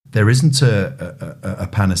there isn't a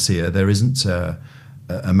panacea, there isn't a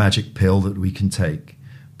magic pill that we can take,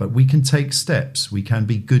 but we can take steps. We can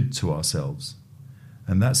be good to ourselves.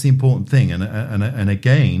 And that's the important thing. And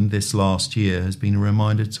again, this last year has been a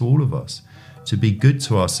reminder to all of us to be good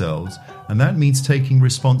to ourselves. And that means taking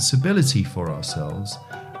responsibility for ourselves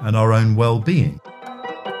and our own well-being.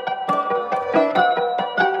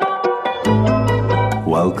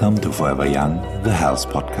 Welcome to Forever Young, the health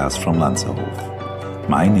podcast from Lanzerhof.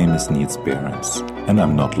 My name is Niels Behrens, and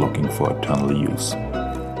I'm not looking for eternal youth.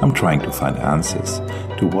 I'm trying to find answers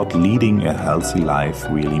to what leading a healthy life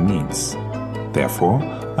really means. Therefore,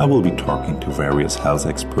 I will be talking to various health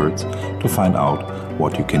experts to find out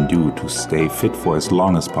what you can do to stay fit for as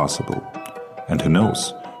long as possible. And who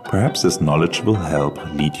knows, perhaps this knowledge will help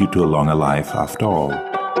lead you to a longer life after all.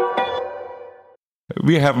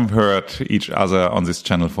 We haven't heard each other on this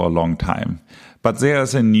channel for a long time, but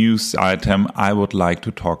there's a news item I would like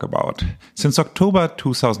to talk about. Since October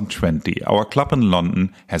 2020, our club in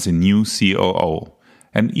London has a new COO.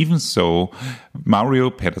 And even so, Mario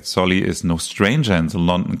Pedersoli is no stranger in the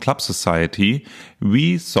London Club Society.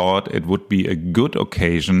 We thought it would be a good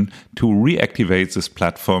occasion to reactivate this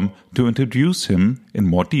platform to introduce him in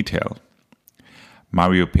more detail.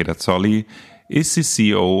 Mario Pedersoli is the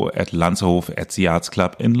CEO at Lanzerhof at the Arts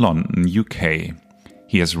Club in London, UK.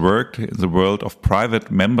 He has worked in the world of private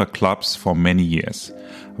member clubs for many years.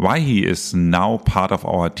 Why he is now part of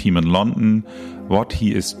our team in London, what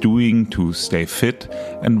he is doing to stay fit,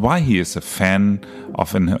 and why he is a fan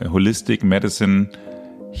of holistic medicine,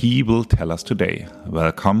 he will tell us today.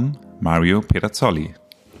 Welcome, Mario Pedersoli.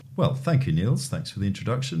 Well, thank you, Niels. Thanks for the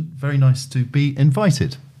introduction. Very nice to be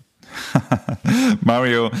invited.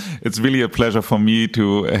 Mario, it's really a pleasure for me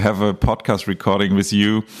to have a podcast recording with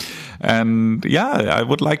you. And yeah, I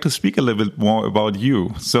would like to speak a little bit more about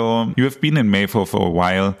you. So you have been in Mayfair for a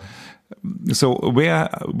while. So where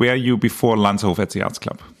were you before Lanzerhof at the Arts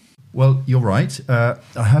Club? Well, you're right. I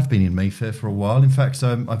have been in Mayfair for a while. In fact,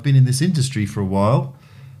 I've been in this industry for a while.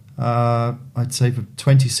 I'd say for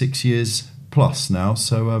 26 years plus now.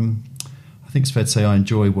 So I think it's fair to say I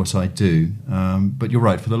enjoy what I do. But you're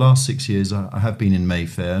right. For the last 6 years, I have been in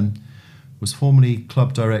Mayfair and was formerly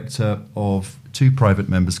club director of two private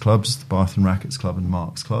members clubs, the Bath and Rackets Club and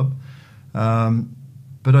Marks Club.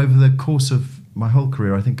 But over the course of my whole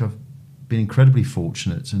career, I think I've been incredibly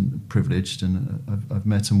fortunate and privileged, and I've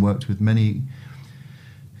met and worked with many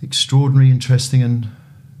extraordinary, interesting and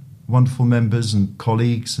wonderful members and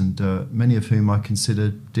colleagues, and many of whom I consider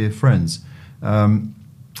dear friends.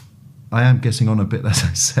 I am getting on a bit, as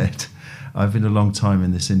I said. I've been a long time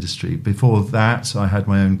in this industry. Before that, I had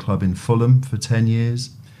my own club in Fulham for 10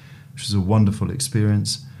 years, which was a wonderful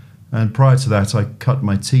experience. And prior to that, I cut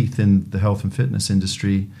my teeth in the health and fitness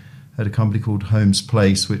industry at a company called Holmes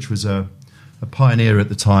Place, which was a pioneer at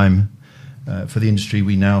the time for the industry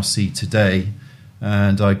we now see today.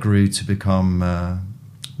 And I grew to become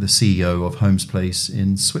the CEO of Holmes Place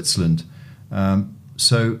in Switzerland.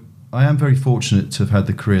 So I am very fortunate to have had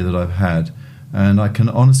the career that I've had. And I can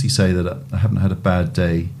honestly say that I haven't had a bad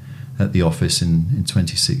day at the office in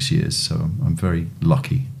 26 years. So I'm very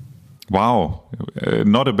lucky. Wow,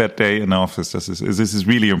 not a bad day in office. This is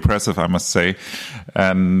really impressive, I must say.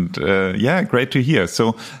 And yeah, great to hear.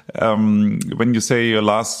 So when you say your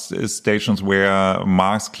last stations were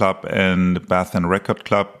Marks Club and Bath and Racket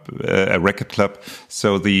Club,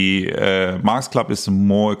 so the Marks Club is a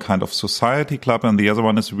more kind of society club, and the other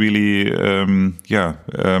one is really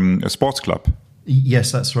a sports club.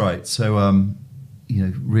 Yes, that's right. So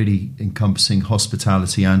really encompassing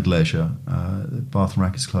hospitality and leisure. The Bath and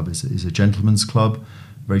Rackets Club is a gentleman's club,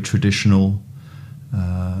 very traditional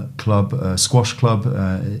club. Squash club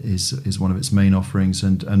is one of its main offerings,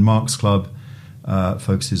 and Marks Club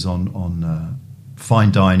focuses on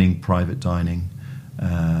fine dining, private dining,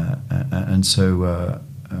 and so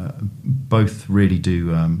both really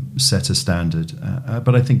do set a standard.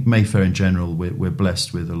 But I think Mayfair in general, we're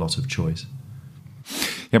blessed with a lot of choice.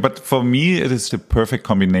 Yeah, but for me, it is the perfect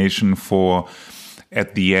combination for,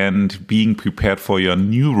 at the end, being prepared for your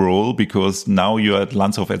new role, because now you're at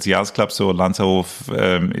Lanzerhof at the Arts Club. So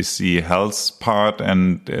Lanzerhof is the health part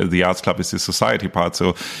and the Arts Club is the society part.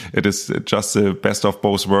 So it is just the best of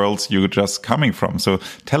both worlds you're just coming from. So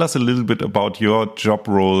tell us a little bit about your job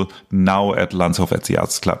role now at Lanzerhof at the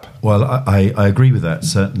Arts Club. Well, I agree with that,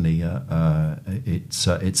 certainly.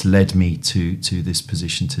 It's led me to this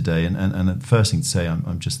position today. And the first thing to say,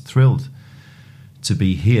 I'm just thrilled to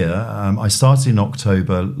be here. I started in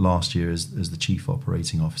October last year as the Chief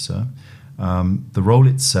Operating Officer. The role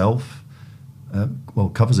itself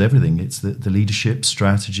covers everything. It's the leadership,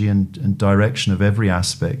 strategy, and direction of every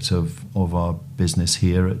aspect of our business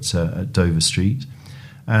here at Dover Street.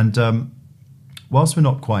 And whilst we're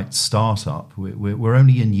not quite startup, we're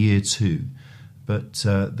only in year 2, but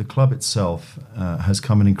the club itself has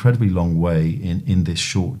come an incredibly long way in this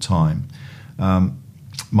short time.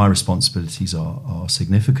 My responsibilities are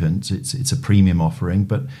significant. It's a premium offering,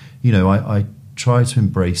 but I try to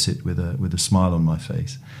embrace it with a smile on my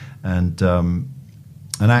face, and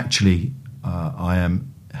actually I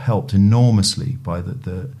am helped enormously by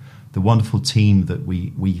the wonderful team that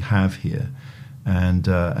we have here,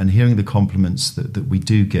 and hearing the compliments that we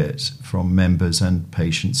do get from members and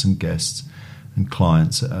patients and guests and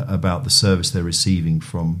clients about the service they're receiving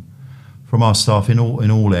from our staff in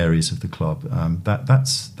all areas of the club.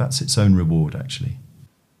 That's its own reward, actually.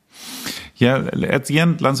 Yeah, at the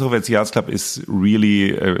end, Landshof Herz-Club is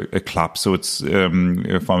really a club. So it's,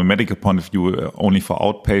 from a medical point of view, only for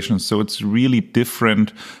outpatients. So it's really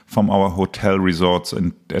different from our hotel resorts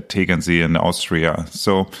at Tegernsee in Austria.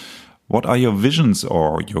 So what are your visions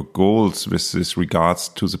or your goals with this regards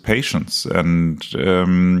to the patients? And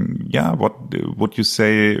what would you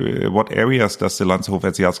say, what areas does the Landshof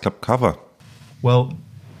Herz-Club cover? Well,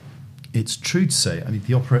 it's true to say, I mean,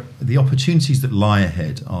 the opportunities that lie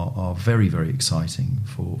ahead are very, very exciting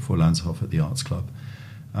for Landshof at the Arts Club.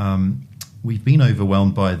 We've been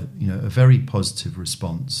overwhelmed by a very positive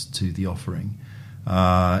response to the offering.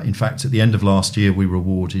 In fact, at the end of last year, we were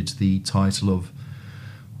awarded the title of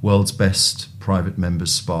World's Best Private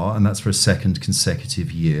Members Spa, and that's for a second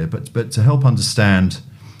consecutive year. But to help understand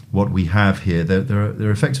what we have here, there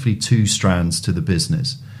are effectively 2 strands to the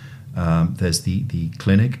business. There's the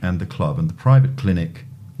clinic and the club, and the private clinic,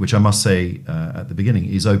 which I must say at the beginning,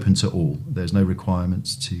 is open to all. There's no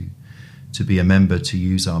requirements to be a member to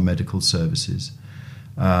use our medical services,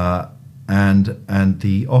 and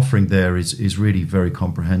the offering there is really very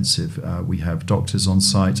comprehensive. We have doctors on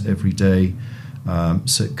site every day,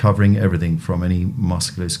 so covering everything from any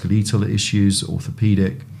musculoskeletal issues,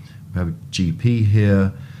 orthopedic. We have a GP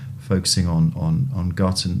here focusing on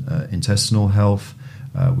gut and intestinal health.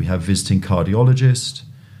 We have visiting cardiologist,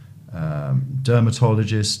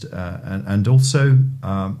 dermatologist, and also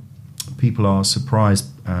people are surprised,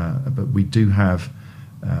 but we do have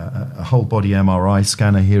a whole body MRI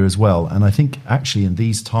scanner here as well. And I think actually in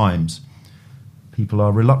these times, people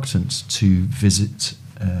are reluctant to visit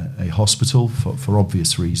a hospital for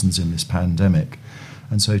obvious reasons in this pandemic.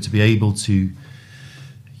 And so to be able to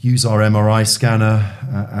use our MRI scanner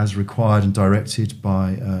as required and directed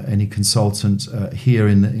by any consultant here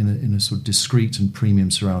in a sort of discreet and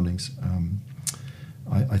premium surroundings,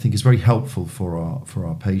 I think is very helpful for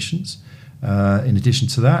our patients. In addition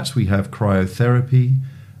to that, we have cryotherapy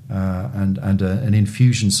and an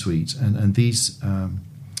infusion suite, and these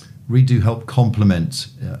really do help complement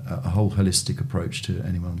a whole holistic approach to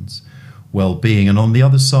anyone's well-being. And on the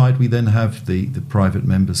other side, we then have the private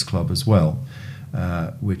members club as well.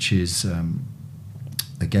 Which is,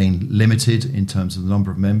 again, limited in terms of the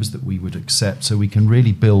number of members that we would accept. So we can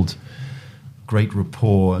really build great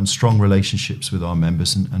rapport and strong relationships with our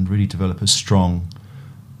members and really develop a strong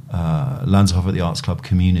Landshof at the Arts Club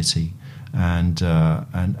community. And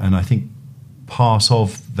I think part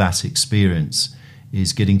of that experience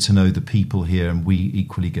is getting to know the people here, and we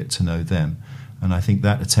equally get to know them. And I think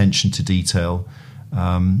that attention to detail,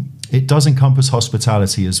 it does encompass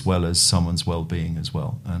hospitality as well as someone's well-being as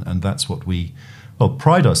well. And that's what we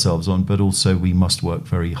pride ourselves on, but also we must work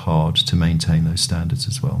very hard to maintain those standards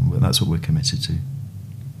as well. And that's what we're committed to.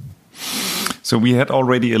 So we had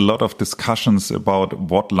already a lot of discussions about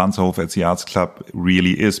what Landshof at the Arts Club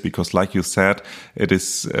really is, because like you said, it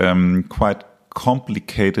is quite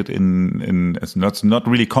complicated it's not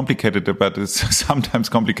really complicated, but it's sometimes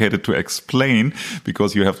complicated to explain,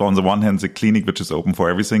 because you have on the one hand the clinic, which is open for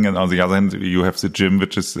everything, and on the other hand you have the gym,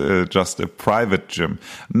 which is just a private gym.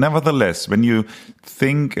 Nevertheless, when you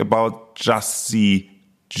think about just the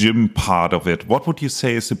gym part of it, what would you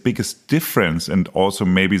say is the biggest difference and also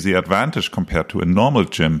maybe the advantage compared to a normal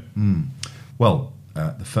gym? Well,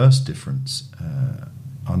 the first difference,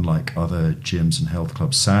 unlike other gyms and health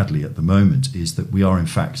clubs, sadly, at the moment, is that we are in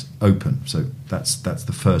fact open. So that's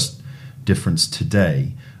the first difference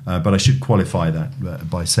today. But I should qualify that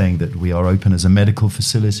by saying that we are open as a medical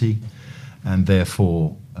facility, and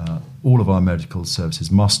therefore all of our medical services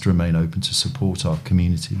must remain open to support our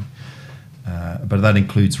community. But that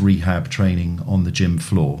includes rehab training on the gym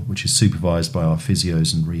floor, which is supervised by our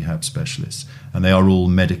physios and rehab specialists. And they are all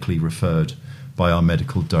medically referred by our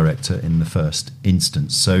medical director in the first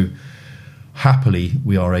instance. So happily,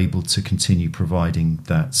 we are able to continue providing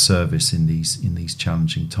that service in these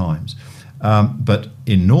challenging times. But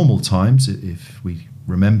in normal times, if we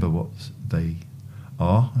remember what they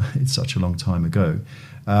are, it's such a long time ago,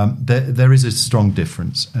 there is a strong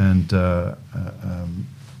difference, and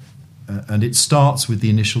it starts with the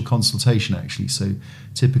initial consultation, actually. So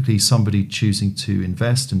typically somebody choosing to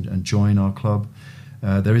invest and join our club,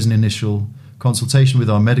 there is an initial consultation with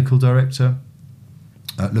our medical director,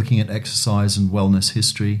 looking at exercise and wellness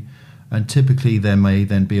history, and typically there may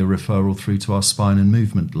then be a referral through to our spine and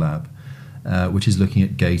movement lab, which is looking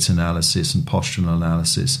at gait analysis and postural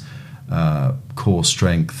analysis, core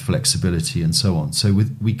strength, flexibility, and so on. So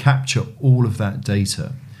we capture all of that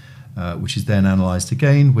data, which is then analysed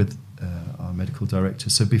again with our medical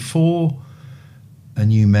director. So before a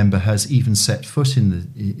new member has even set foot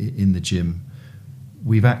in the gym,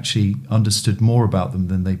 we've actually understood more about them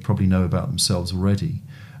than they probably know about themselves already.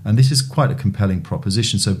 And this is quite a compelling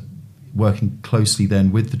proposition. So working closely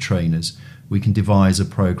then with the trainers, we can devise a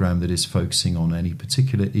program that is focusing on any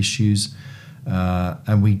particular issues,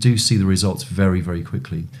 and we do see the results very, very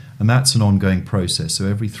quickly. And that's an ongoing process. So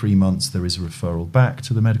every 3 months there is a referral back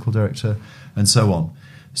to the medical director, and so on.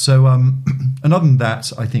 So and other than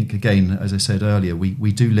that, I think, again, as I said earlier,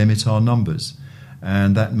 we do limit our numbers,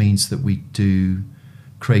 and that means that we do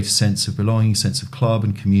create a sense of belonging, sense of club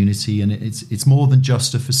and community, and it's more than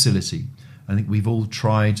just a facility. I think we've all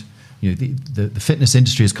tried. The fitness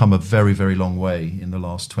industry has come a very, very long way in the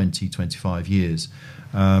last 20, 25 years,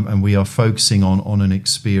 and we are focusing on an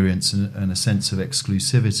experience and a sense of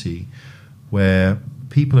exclusivity where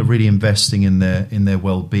people are really investing in their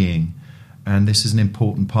well-being, and this is an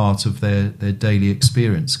important part of their daily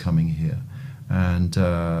experience coming here. And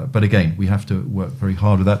but again, we have to work very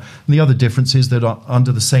hard with that. And the other difference is that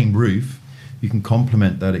under the same roof, you can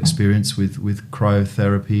complement that experience with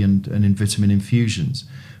cryotherapy and in vitamin infusions,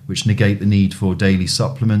 which negate the need for daily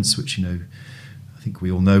supplements, which, I think we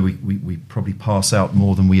all know we probably pass out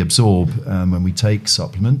more than we absorb when we take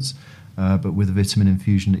supplements. But with a vitamin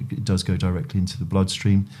infusion, it does go directly into the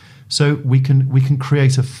bloodstream. So we can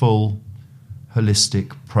create a full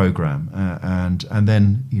holistic program, and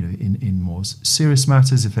then in more serious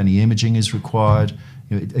matters, if any imaging is required,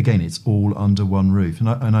 again, it's all under one roof.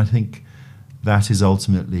 And I think that is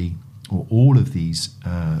ultimately, or all of these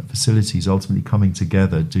facilities ultimately coming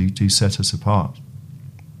together do set us apart.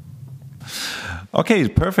 Okay,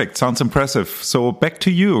 perfect. Sounds impressive. So back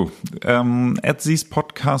to you. At these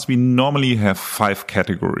podcasts, we normally have 5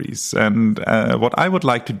 categories. And what I would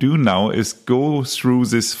like to do now is go through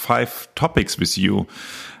these 5 topics with you.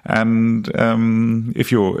 And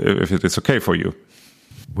if it is okay for you.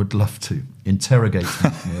 Would love to. Interrogate me,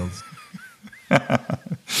 Niels.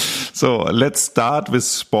 So let's start with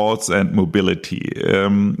sports and mobility.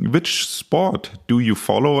 Which sport do you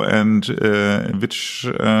follow, and which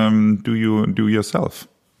do you do yourself?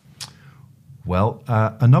 Well,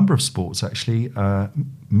 a number of sports, actually.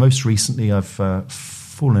 Most recently, I've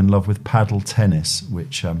fallen in love with paddle tennis,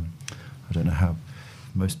 which I don't know how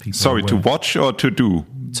most people... Sorry, to watch or to do?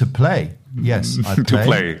 To play, yes. I play. To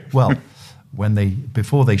play. Well,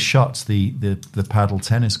 before they shut the paddle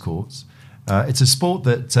tennis courts, it's a sport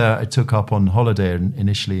that I took up on holiday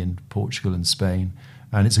initially in Portugal and Spain,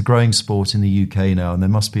 and it's a growing sport in the UK now, and there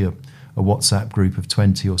must be a WhatsApp group of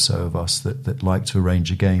 20 or so of us that like to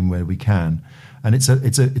arrange a game where we can. And it's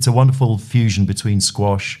a wonderful fusion between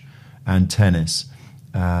squash and tennis.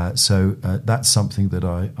 So that's something that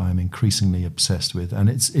I'm increasingly obsessed with, and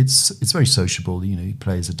it's very sociable. You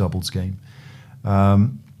play as a doubles game.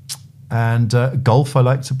 And golf I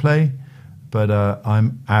like to play, but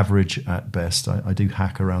I'm average at best. I do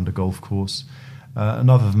hack around a golf course. And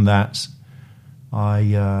other than that,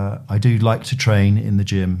 I do like to train in the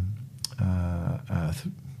gym,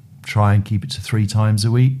 try and keep it to 3 times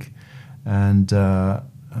a week. And I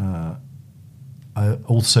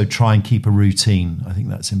also try and keep a routine. I think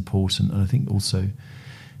that's important. And I think also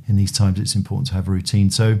in these times it's important to have a routine.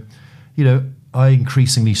 So, I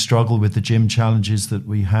increasingly struggle with the gym challenges that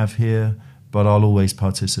we have here, but I'll always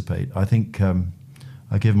participate. I think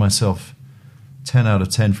I give myself 10 out of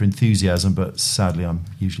 10 for enthusiasm, but sadly I'm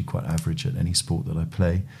usually quite average at any sport that I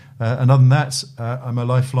play. And other than that, I'm a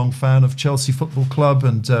lifelong fan of Chelsea Football Club,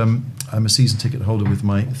 and I'm a season ticket holder with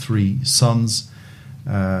my 3 sons.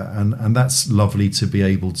 And that's lovely to be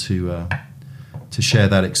able to share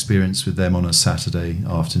that experience with them on a Saturday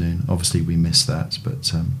afternoon. Obviously we miss that,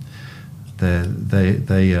 but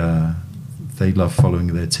they love following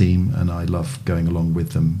their team, and I love going along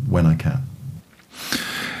with them when I can.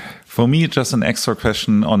 For me, just an extra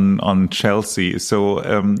question on Chelsea. So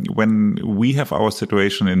when we have our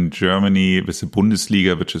situation in Germany with the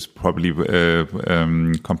Bundesliga, which is probably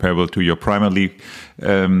comparable to your Premier League,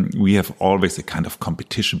 we have always a kind of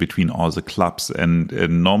competition between all the clubs. And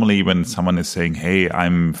normally when someone is saying, hey,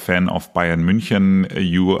 I'm a fan of Bayern München,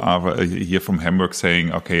 you are here from Hamburg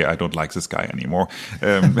saying, okay, I don't like this guy anymore.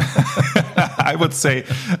 I would say,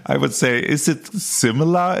 is it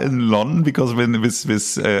similar in London? Because when with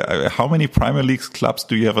how many Premier League clubs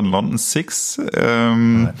do you have in London? 6?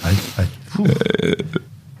 I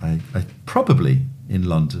probably in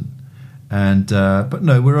London, and but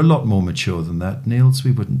no, we're a lot more mature than that, Niels.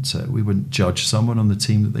 We wouldn't judge someone on the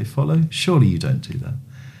team that they follow. Surely you don't do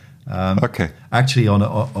that. Okay. Actually, on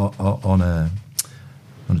a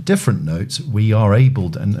different note, we are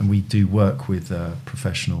able and we do work with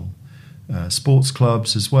professional sports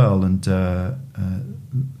clubs as well, and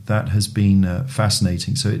that has been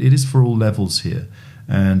fascinating. So it is for all levels here,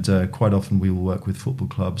 and quite often we will work with football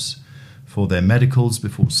clubs for their medicals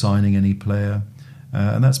before signing any player,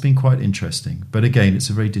 and that's been quite interesting. But again, it's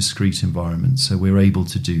a very discreet environment, so we're able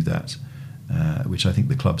to do that, which I think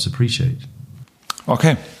the clubs appreciate.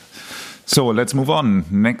 Okay, so let's move on.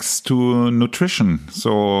 Next to nutrition.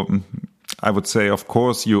 So I would say, of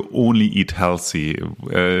course, you only eat healthy,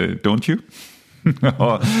 don't you?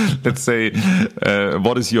 Or let's say,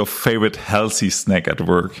 what is your favorite healthy snack at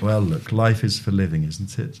work? Well, look, life is for living,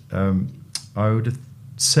 isn't it? I would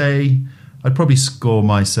say I'd probably score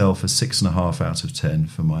myself a 6.5 out of 10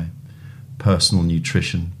 for my personal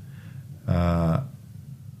nutrition. I'm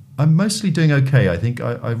mostly doing okay, I think.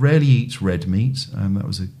 I rarely eat red meat. That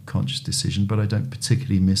was a conscious decision, but I don't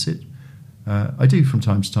particularly miss it. I do from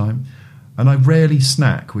time to time. And I rarely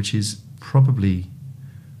snack, which is probably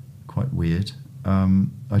quite weird.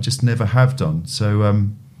 I just never have done. So,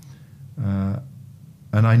 and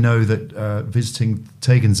I know that visiting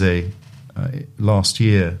Tegernsee last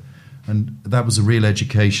year, and that was a real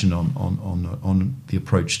education on the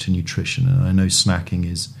approach to nutrition. And I know snacking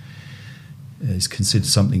is considered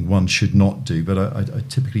something one should not do, but I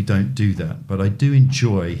typically don't do that. But I do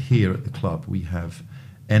enjoy here at the club. We have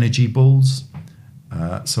energy balls.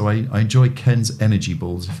 So I enjoy Ken's energy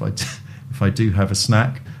balls if I do have a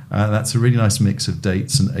snack. That's a really nice mix of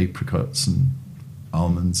dates and apricots and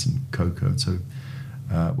almonds and cocoa. So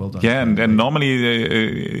well done. Yeah, and normally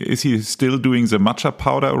is he still doing the matcha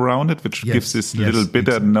powder around it, which gives this little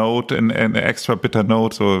bitter note and extra bitter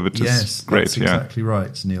note, which is great. That's exactly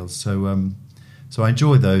right, Niels. So I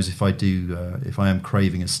enjoy those if I am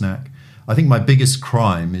craving a snack. I think my biggest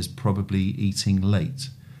crime is probably eating late.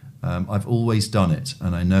 I've always done it,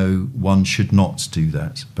 and I know one should not do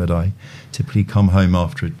that, but I typically come home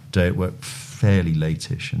after a day at work fairly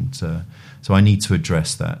late-ish, and so I need to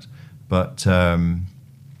address that. But I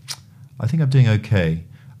think I'm doing okay.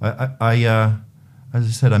 I as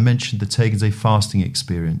I said, I mentioned the Tegernsee fasting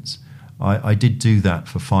experience. I did do that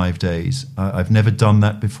for 5 days. I've never done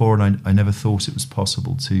that before, and I never thought it was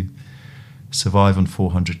possible to survive on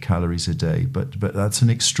 400 calories a day. But that's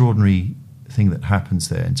an extraordinary thing that happens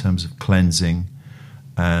there in terms of cleansing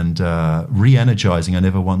and re-energizing. I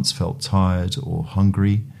never once felt tired or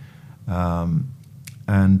hungry,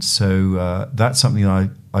 and so that's something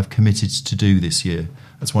I've committed to do this year.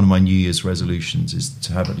 That's one of my New Year's resolutions, is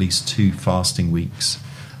to have at least 2 fasting weeks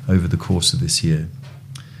over the course of this year.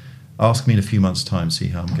 Ask me in a few months' time, see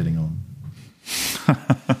how I'm getting on.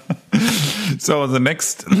 So the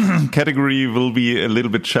next category will be a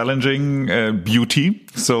little bit challenging, beauty.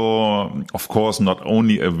 So, of course, not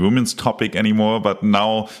only a women's topic anymore, but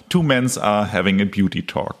now 2 men are having a beauty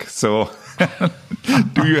talk. So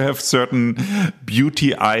do you have certain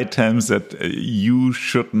beauty items that you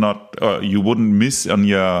should not, or you wouldn't miss on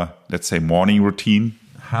your, let's say, morning routine?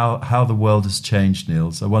 How the world has changed,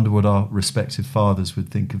 Niels. I wonder what our respective fathers would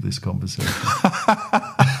think of this conversation.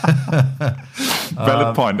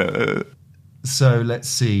 Valid point. So let's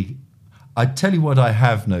see. I tell you what I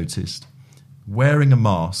have noticed. Wearing a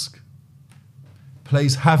mask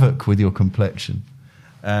plays havoc with your complexion.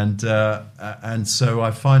 And so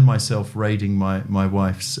I find myself raiding my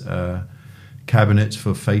wife's cabinet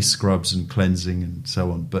for face scrubs and cleansing and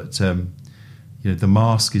so on. But the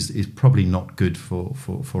mask is probably not good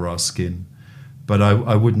for our skin. But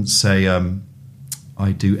I wouldn't say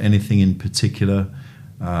I do anything in particular.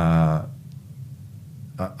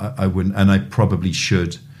 I wouldn't, and I probably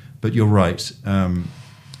should. But you're right.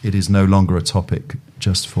 It is no longer a topic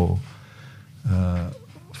just for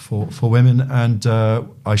women, and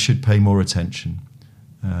I should pay more attention.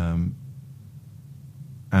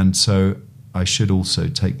 And so I should also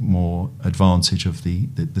take more advantage of the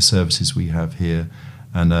services we have here,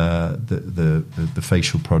 and the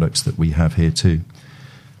facial products that we have here too.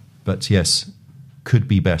 But yes, could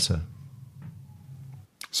be better.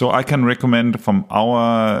 So I can recommend from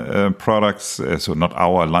our products, so not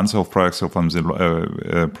our Lanzerhof products, so from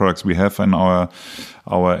the products we have in our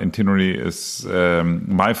itinerary is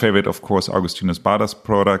my favorite, of course, Augustinus Bader's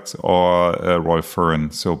products or Rolf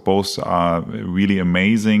Fern. So both are really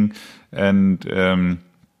amazing, and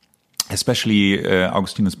especially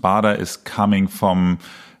Augustinus Bader is coming from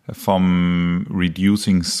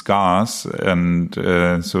reducing scars, and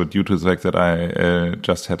so due to the fact that I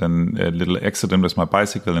just had a little accident with my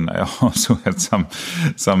bicycle, and I also had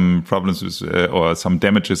some problems with or some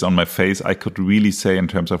damages on my face, I could really say in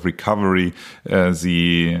terms of recovery,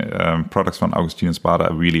 the products from Augustinus Bader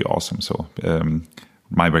are really awesome. So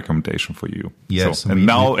my recommendation for you. Yes, so, and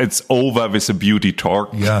now it's over with the beauty talk.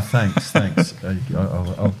 Yeah, thanks.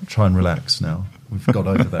 I'll try and relax now. We've got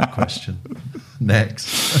over that question.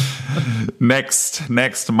 Next,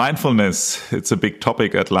 mindfulness. It's a big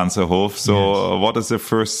topic at Lanzerhof. So What is the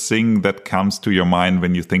first thing that comes to your mind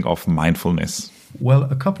when you think of mindfulness? Well,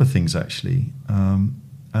 a couple of things, actually. And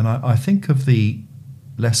I think of the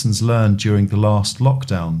lessons learned during the last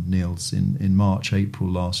lockdown, Niels, in March, April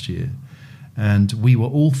last year. And we were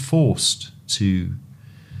all forced to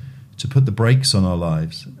put the brakes on our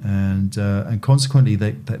lives, and consequently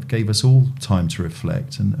that gave us all time to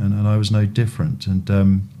reflect, and I was no different. And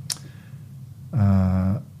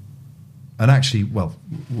actually, well,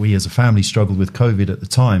 we as a family struggled with COVID at the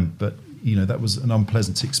time, but that was an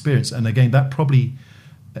unpleasant experience. And again, that probably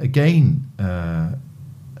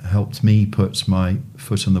helped me put my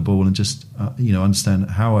foot on the ball and just understand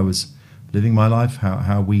how I was living my life,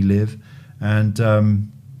 how we live, and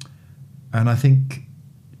I think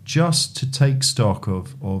just to take stock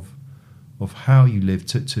of how you live,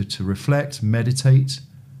 to reflect, meditate.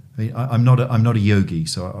 I mean, I'm not a yogi,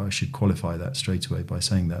 so I should qualify that straight away by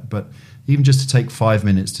saying that. But even just to take 5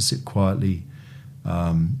 minutes to sit quietly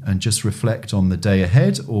and just reflect on the day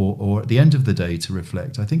ahead, or at the end of the day to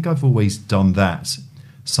reflect. I think I've always done that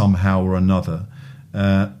somehow or another,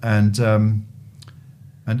 and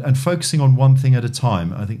focusing on one thing at a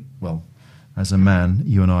time. I think, well, as a man,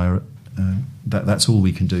 you and I are. That's all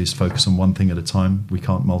we can do is focus on one thing at a time. We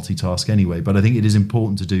can't multitask anyway. But I think it is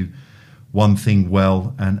important to do one thing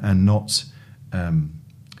well and not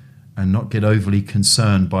get overly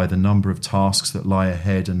concerned by the number of tasks that lie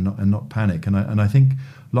ahead, and not panic. And I think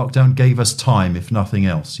lockdown gave us time, if nothing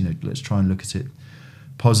else. Let's try and look at it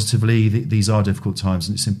positively. These are difficult times,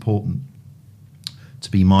 and it's important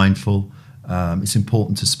to be mindful. It's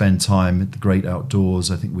important to spend time at the great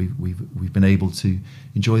outdoors. I think we've been able to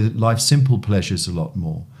enjoy life's simple pleasures a lot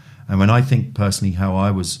more. And when I think personally how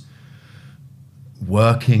I was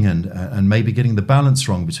working and maybe getting the balance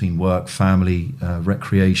wrong between work, family,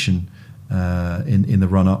 recreation in the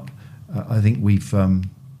run up, I think we've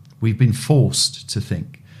been forced to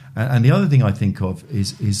think. And the other thing I think of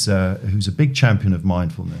is who's a big champion of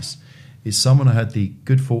mindfulness is someone I had the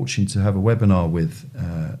good fortune to have a webinar with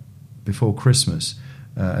before Christmas,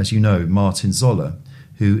 as you know, Martin Zoller,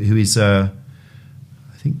 who is, I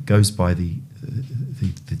think, goes by the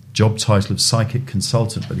job title of psychic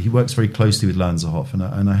consultant, but he works very closely with Lanzerhof,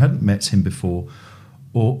 and I hadn't met him before,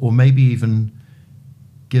 or maybe even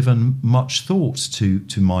given much thought to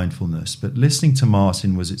mindfulness. But listening to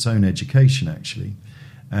Martin was its own education, actually.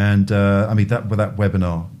 And I mean, that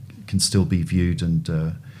webinar can still be viewed, and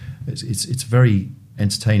it's very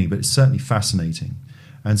entertaining, but it's certainly fascinating.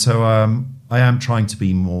 And so I am trying to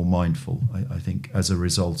be more mindful, I think, as a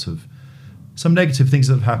result of some negative things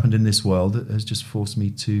that have happened in this world that has just forced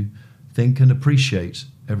me to think and appreciate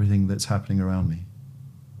everything that's happening around me.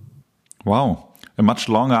 Wow. A much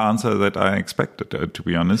longer answer than I expected, to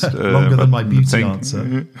be honest. Longer than my beauty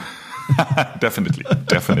answer.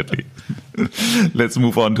 Definitely. Let's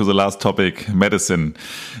move on to the last topic, medicine.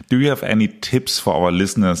 Do you have any tips for our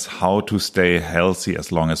listeners how to stay healthy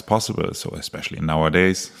as long as possible, so especially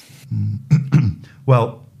nowadays?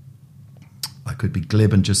 Well, I could be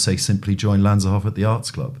glib and just say simply join Lanzerhof at the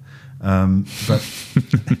Arts Club. But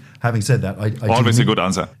having said that, I always a good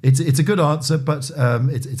answer. It's a good answer, but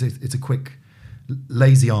it's a quick,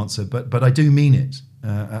 lazy answer. But I do mean it.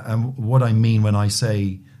 And what I mean when I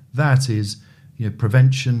say that is,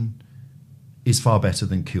 prevention is far better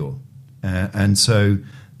than cure. And so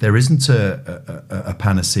there isn't a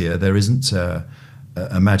panacea, there isn't a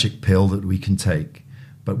magic pill that we can take,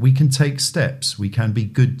 but we can take steps. We can be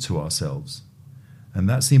good to ourselves. And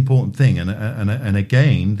that's the important thing. And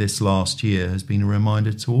again, this last year has been a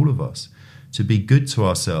reminder to all of us to be good to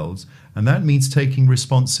ourselves. And that means taking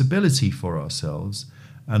responsibility for ourselves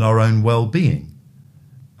and our own well-being.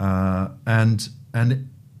 and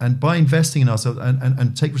by investing in ourselves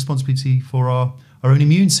and take responsibility for our own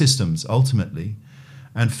immune systems ultimately,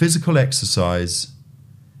 and physical exercise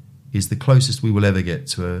is the closest we will ever get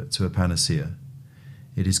to a panacea.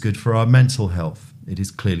 It is good for our mental health. It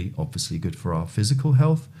is clearly, obviously, good for our physical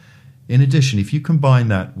health. In addition, if you combine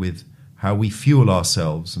that with how we fuel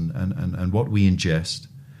ourselves and what we ingest,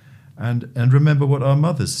 and remember what our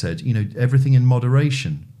mothers said, everything in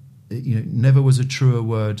moderation. Never was a truer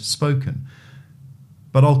word spoken.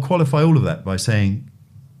 But I'll qualify all of that by saying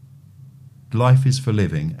life is for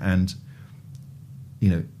living, and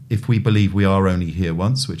if we believe we are only here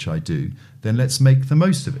once, which I do, then let's make the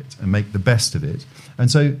most of it and make the best of it.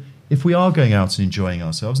 And so if we are going out and enjoying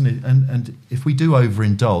ourselves, and if we do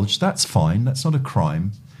overindulge, that's fine. That's not a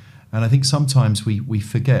crime. And I think sometimes we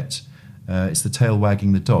forget it's the tail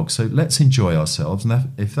wagging the dog. So let's enjoy ourselves.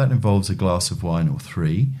 And if that involves a glass of wine or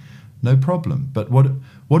 3, no problem. But what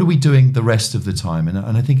are we doing the rest of the time?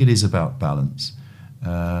 And I think it is about balance.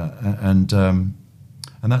 And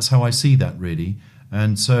that's how I see that, really.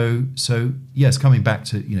 And so yes, coming back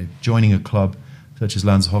to joining a club such as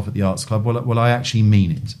Lanzerhof at the Arts Club, well, I actually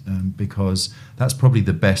mean it, because that's probably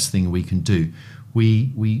the best thing we can do.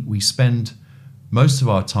 We spend most of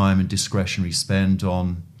our time and discretionary spend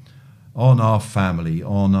on our family,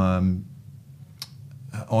 on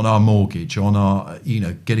our mortgage, on our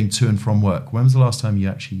getting to and from work. When was the last time you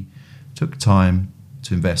actually took time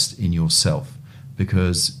to invest in yourself?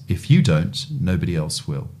 Because if you don't, nobody else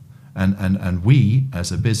will. And we,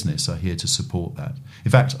 as a business, are here to support that.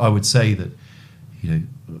 In fact, I would say that,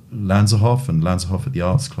 Lanzerhof and Lanzerhof at the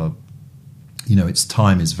Arts Club, its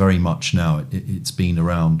time is very much now. It's been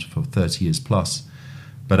around for 30 years plus.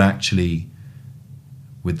 But actually,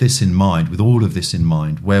 with this in mind, with all of this in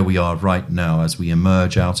mind, where we are right now as we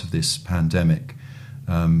emerge out of this pandemic,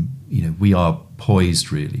 we are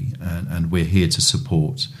poised, really, and we're here to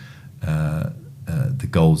support the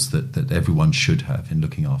goals that everyone should have in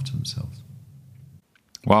looking after themselves.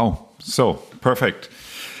 Wow, so perfect.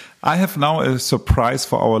 I have now a surprise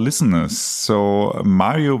for our listeners. So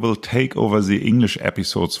Mario will take over the English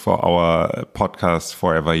episodes for our podcast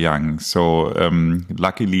Forever Young. So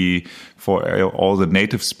luckily for all the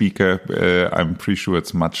native speaker, I'm pretty sure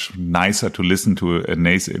it's much nicer to listen to a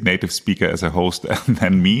native speaker as a host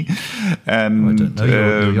than me. And I don't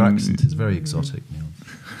know, your accent is very exotic, Neil.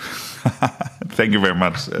 Thank you very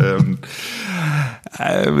much.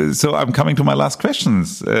 So I'm coming to my last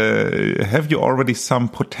questions. Have you already some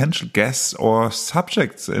potential guests or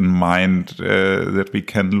subjects in mind that we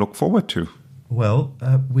can look forward to? Well,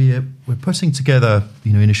 we're putting together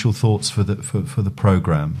initial thoughts for the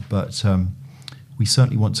program, but we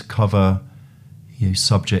certainly want to cover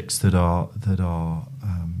subjects that are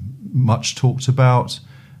much talked about.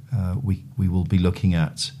 We will be looking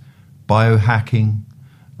at biohacking.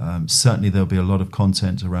 Certainly there'll be a lot of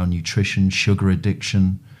content around nutrition, sugar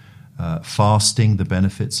addiction, fasting, the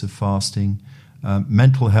benefits of fasting,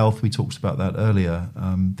 mental health. We talked about that earlier.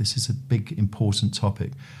 This is a big, important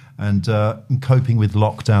topic. And coping with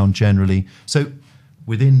lockdown generally. So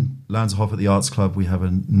within Lanzerhof at the Arts Club, we have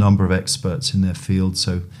a number of experts in their field,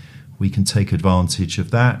 so we can take advantage of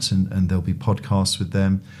that, and there'll be podcasts with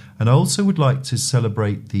them. And I also would like to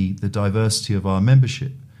celebrate the diversity of our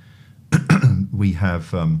membership. We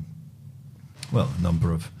have, a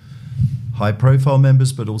number of high-profile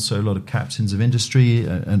members, but also a lot of captains of industry,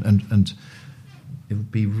 and it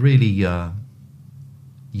would be really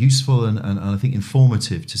useful and I think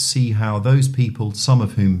informative to see how those people, some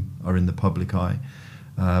of whom are in the public eye,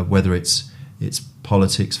 whether it's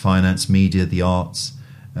politics, finance, media, the arts,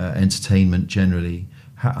 entertainment generally,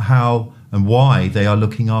 how and why they are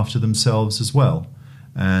looking after themselves as well.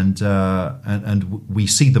 And we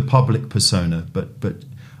see the public persona, but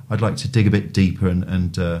I'd like to dig a bit deeper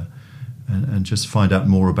and just find out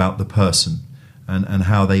more about the person and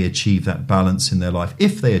how they achieve that balance in their life,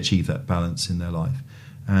 if they achieve that balance in their life,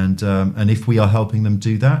 and if we are helping them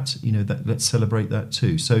do that, let's celebrate that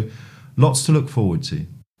too. So, lots to look forward to.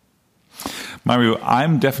 Mario,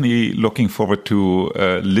 I'm definitely looking forward to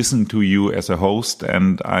listen to you as a host,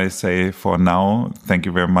 and I say for now, thank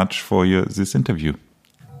you very much for this interview.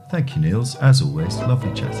 Thank you, Niels. As always,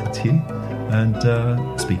 lovely chatting to you,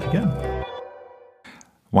 and speak again.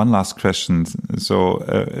 One last question. So,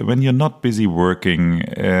 when you're not busy working,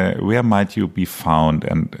 where might you be found,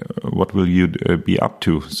 and what will you be up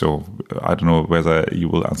to? So, I don't know whether you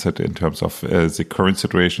will answer it in terms of the current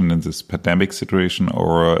situation, in this pandemic situation,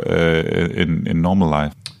 or in normal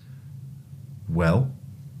life. Well,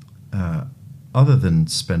 other than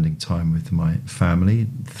spending time with my family,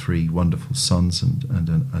 3 wonderful sons and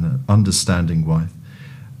an understanding wife,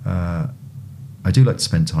 I do like to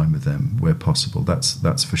spend time with them where possible.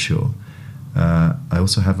 That's for sure. I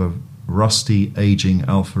also have a rusty, aging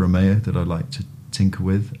Alfa Romeo that I like to tinker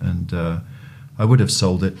with, and I would have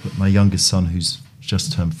sold it, but my youngest son, who's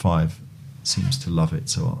just turned 5, seems to love it,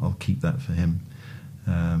 so I'll keep that for him.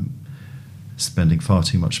 Spending far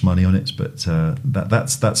too much money on it, but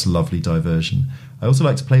that's a lovely diversion. I also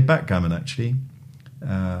like to play backgammon, actually,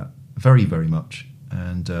 very, very much.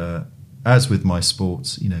 And as with my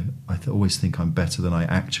sports, I always think I'm better than I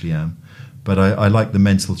actually am. But I like the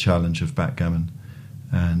mental challenge of backgammon.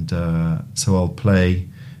 And so I'll play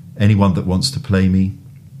anyone that wants to play me,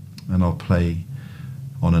 and I'll play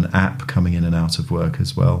on an app coming in and out of work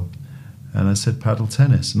as well. And I said paddle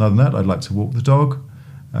tennis. And other than that, I'd like to walk the dog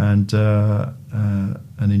and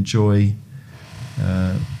enjoy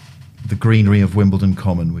the greenery of Wimbledon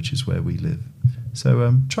Common, which is where we live.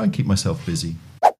 So try and keep myself busy.